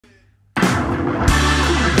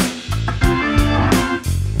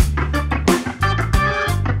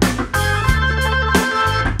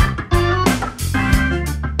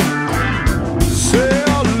Say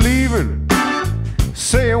you're leaving,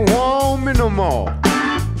 say you want me no more,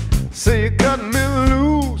 say you got me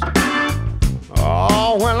loose.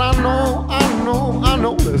 Oh, well, I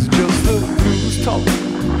know, that's just the blues talk.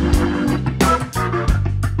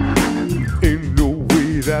 Ain't no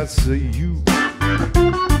way that's a you.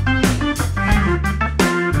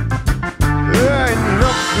 There ain't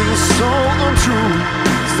nothing so untrue.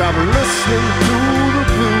 Stop listening to the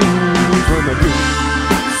blues when the blues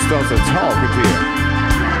starts to talking to you.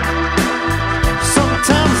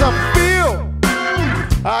 Sometimes I feel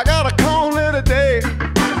I gotta call it a day.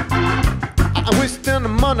 I'm wasting the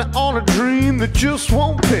money on a dream that just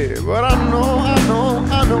won't pay. But I know,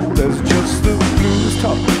 that's just the blues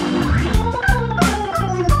talk.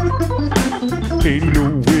 Ain't no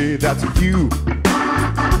way that's you.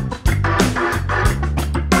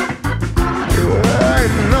 There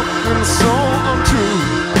ain't nothing so untrue.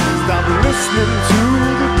 Stop listening to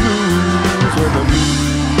the blues when the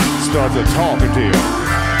blues starts to talking to you.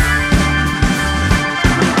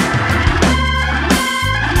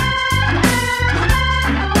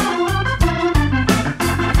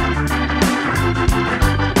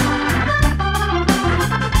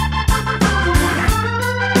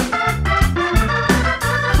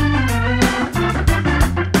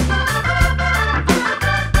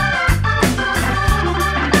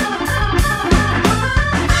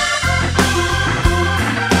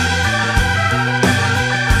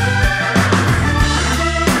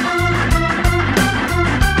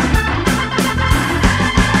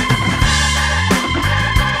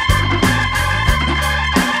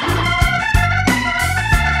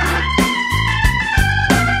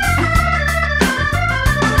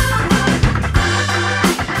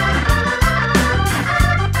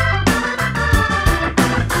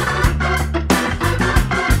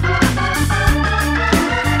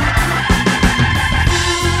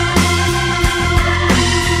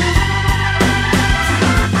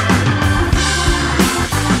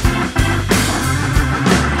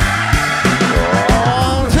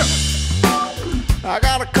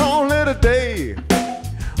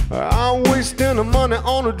 Money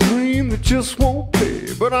on a dream that just won't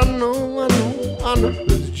pay. But I know,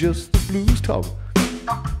 it's just the blues talk.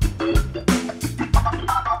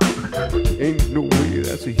 Ain't no way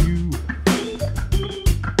that's a you.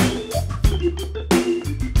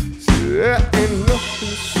 There ain't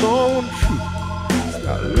nothing so untrue.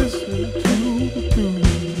 Stop listening to the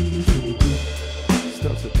blues.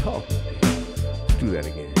 Starts to talk. Let's do that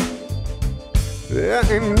again. There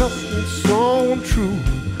ain't nothing so untrue.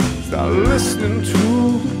 Start listening to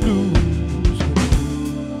the blues.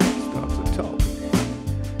 Starts to talk.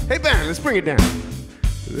 Hey band, let's bring it down.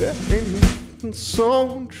 There ain't nothing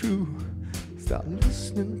so untrue. Start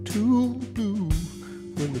listening to the blues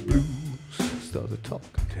when the blues start to talk.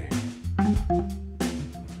 Okay.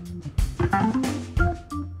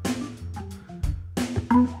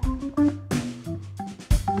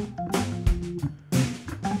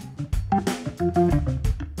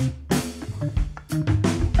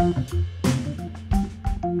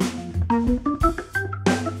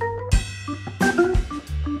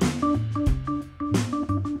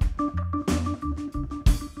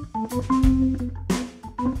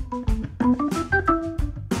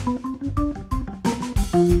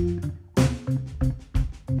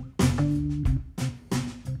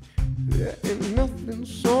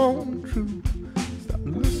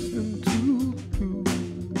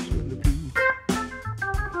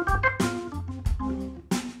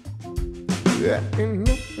 There ain't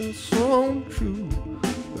nothing so true.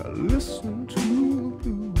 Now listen to the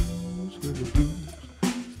blues when the blues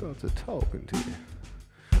starts a talking to you.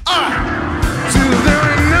 Till there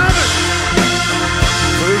ain't nothing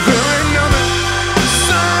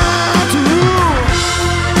song to rule.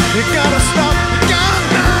 You gotta stop, you gotta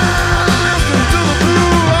listen to the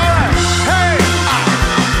blues. Alright, hey,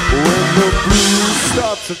 when the blues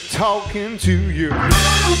starts a talking to you.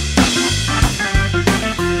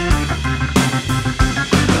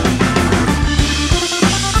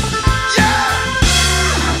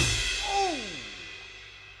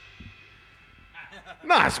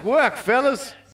 Nice work, fellas.